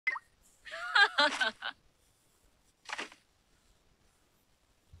Hey,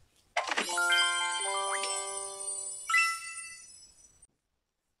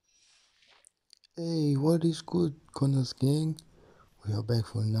 what is good, Connors gang? We are back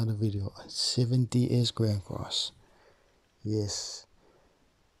for another video on 70s Grand Cross. Yes,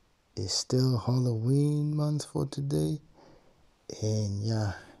 it's still Halloween month for today, and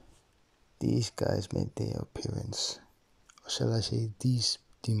yeah, these guys made their appearance. Or shall I say, these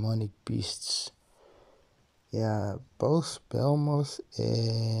demonic beasts. Yeah, both Bellmoth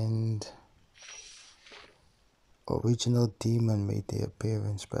and Original Demon made their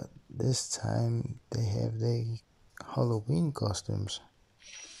appearance, but this time they have their Halloween costumes.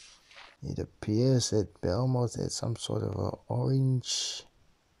 It appears that Bellmoth had some sort of a orange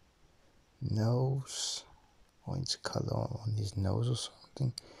nose, orange color on his nose or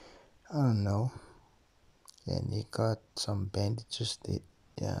something. I don't know. And he got some bandages there.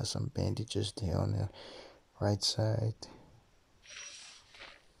 Yeah, some bandages there on the right side.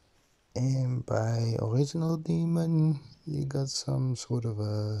 And by Original Demon, he got some sort of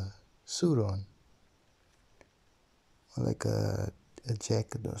a suit on, or like a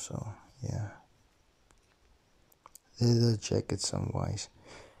jacket or so. Yeah, leather jacket, some wise,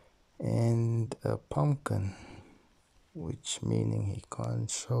 and a pumpkin, which meaning he can't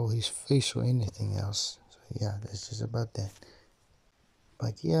show his face or anything else. So yeah, that's just about that.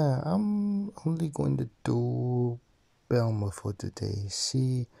 But yeah, I'm only going to do Bellmoth for today.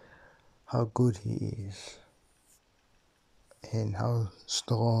 See how good he is and how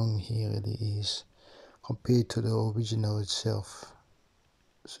strong he really is compared to the original itself.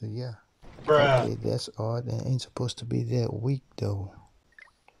 So yeah. Bruh. Okay, that's odd and ain't supposed to be that weak though.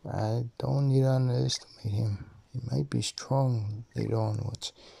 I don't need to underestimate him. He might be strong later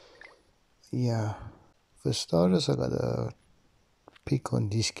onwards. Yeah. For starters, I gotta pick on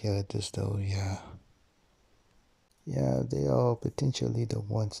these characters though, yeah. Yeah, they are potentially the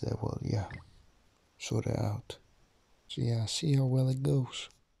ones that will, yeah, sort it out. So yeah, see how well it goes.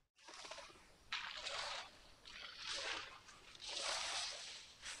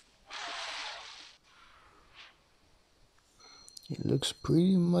 It looks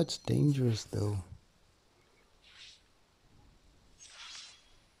pretty much dangerous though.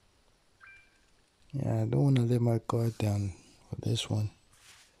 Yeah, I don't want to let my guard down for this one.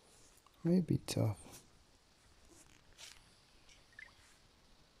 Might be tough.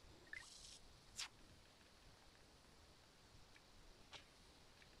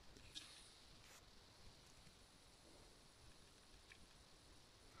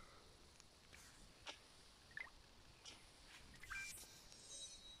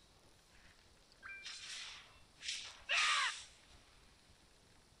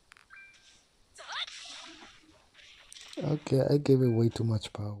 Okay, I gave it way too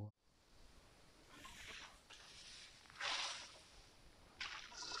much power.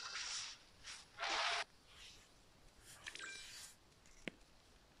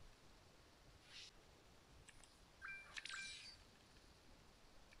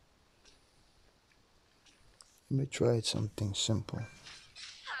 Let me try something simple.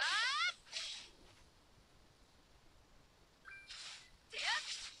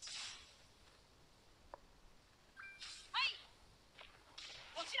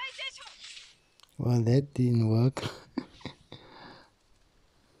 Well, that didn't work.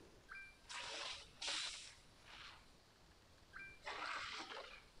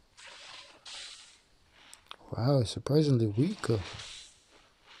 Wow, it's surprisingly weaker.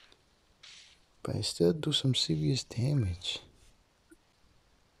 But I still do some serious damage.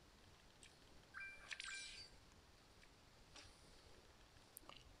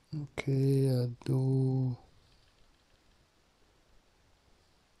 Okay,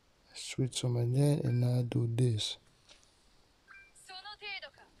 switch some of that and I do this.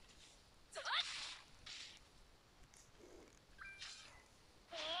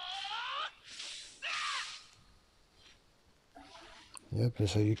 Yep,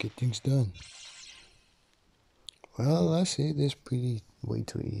 that's how you get things done. Well, I say this pretty way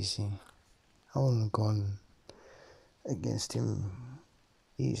too easy. I wouldn't have gone against him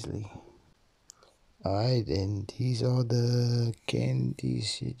easily. Alright, and these are the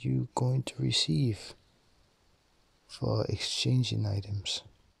candies that you're going to receive for exchanging items.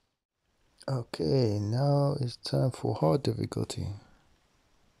 Okay, now it's time for hard difficulty.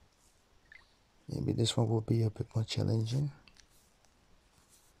 Maybe this one will be a bit more challenging.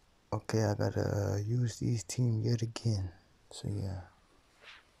 Okay, I gotta use these team yet again. So yeah.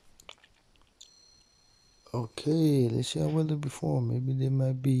 Okay, let's see how well they perform. Maybe they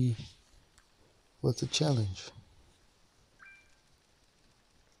might be worth a challenge.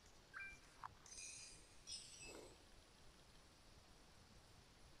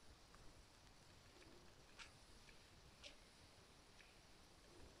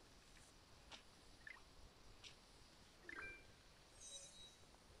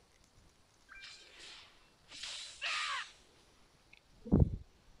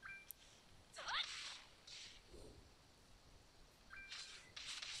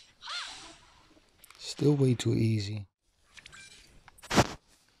 Still way too easy.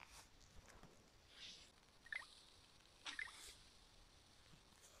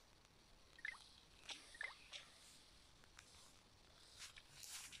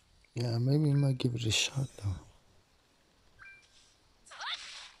 Yeah, maybe I might give it a shot though.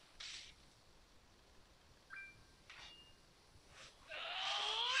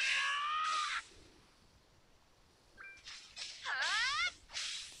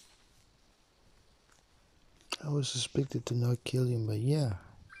 I was expected to not kill him, but yeah,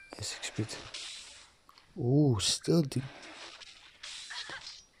 as expected. Oh, still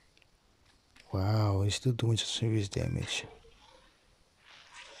wow, he's still doing some serious damage.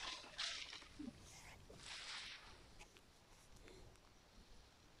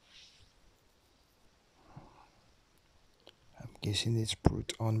 I'm guessing it's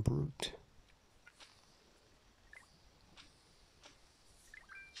brute on brute.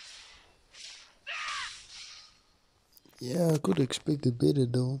 Yeah, I could expect a better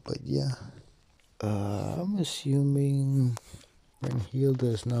though, but yeah. I'm assuming Hilda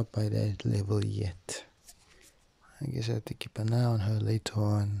is not by that level yet. I guess I have to keep an eye on her later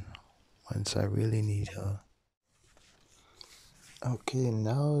on, once I really need her. Okay,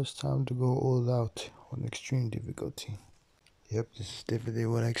 now it's time to go all out on extreme difficulty. Yep, this is definitely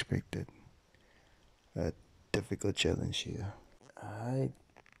what I expected. A difficult challenge here. Alright,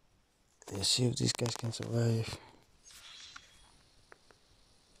 let's see if these guys can survive.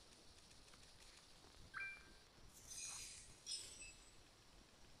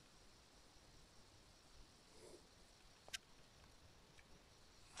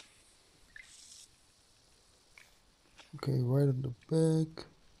 Okay, right on the back.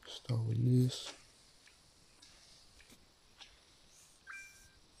 Start with this.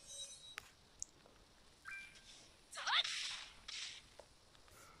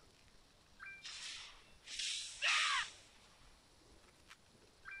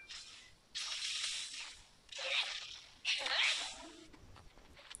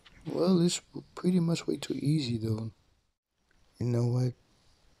 Well, it's pretty much way too easy though. You know what?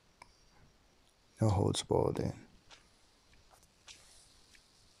 No holds barred then.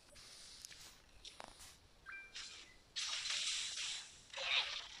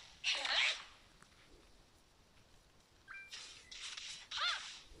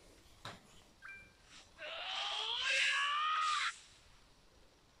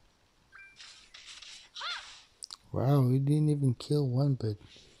 Wow, he didn't even kill one, but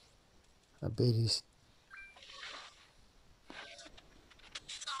I bet he's...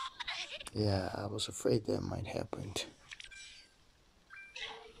 Yeah, I was afraid that might happen.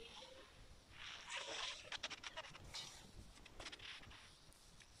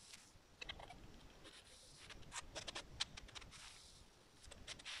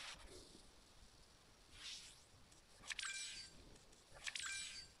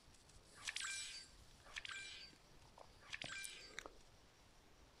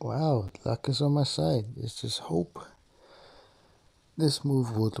 Wow, luck is on my side. Let's just hope this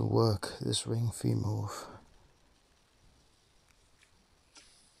move would work, this ring fee move.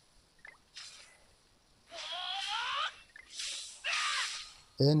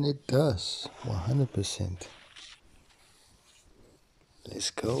 And it does, 100%. Let's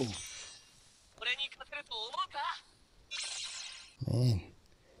go. Man,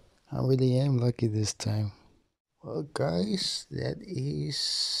 I really am lucky this time. Well guys, that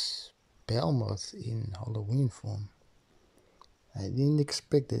is Bellmoth in Halloween form. I didn't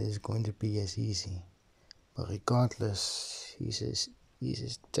expect that it's going to be as easy. But regardless, his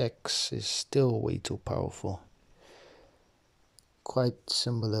attacks is still way too powerful. Quite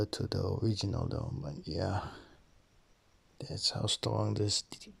similar to the original though, but yeah. That's how strong this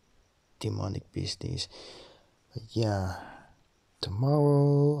demonic beast is. But yeah,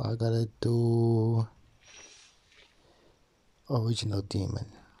 tomorrow I gotta do original demon.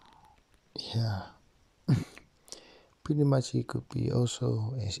 Yeah, pretty much it could be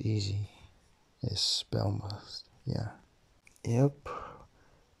also as easy as Bellmoth. Yeah. Yep.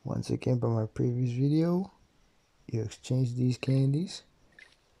 Once again, by my previous video, you exchange these candies,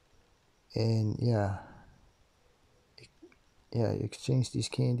 and yeah, you exchange these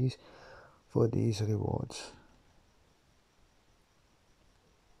candies for these rewards.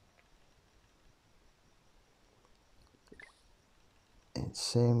 And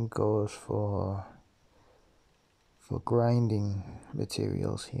same goes for grinding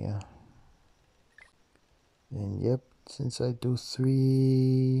materials here. And yep, since I do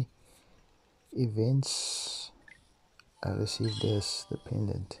 3 events, I receive this the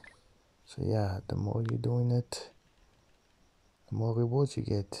pendant. So yeah, the more you're doing it, the more rewards you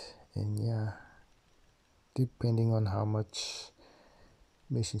get. And yeah, depending on how much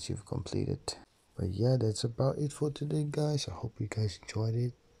missions you've completed. But yeah, that's about it for today, guys. I hope you guys enjoyed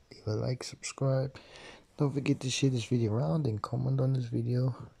it. Leave a like, subscribe. Don't forget to share this video around and comment on this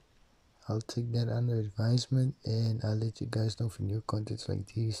video. I'll take that under advisement, and I'll let you guys know for new contents like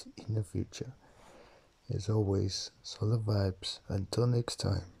these in the future. As always, solid vibes. Until next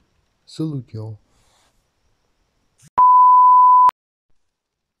time, salute y'all.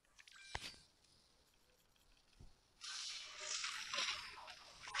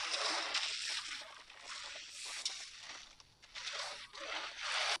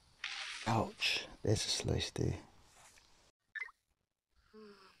 Ouch, that's a slice there.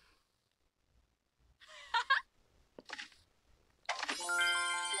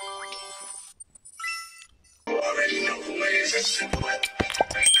 Already know the ways, it's simple.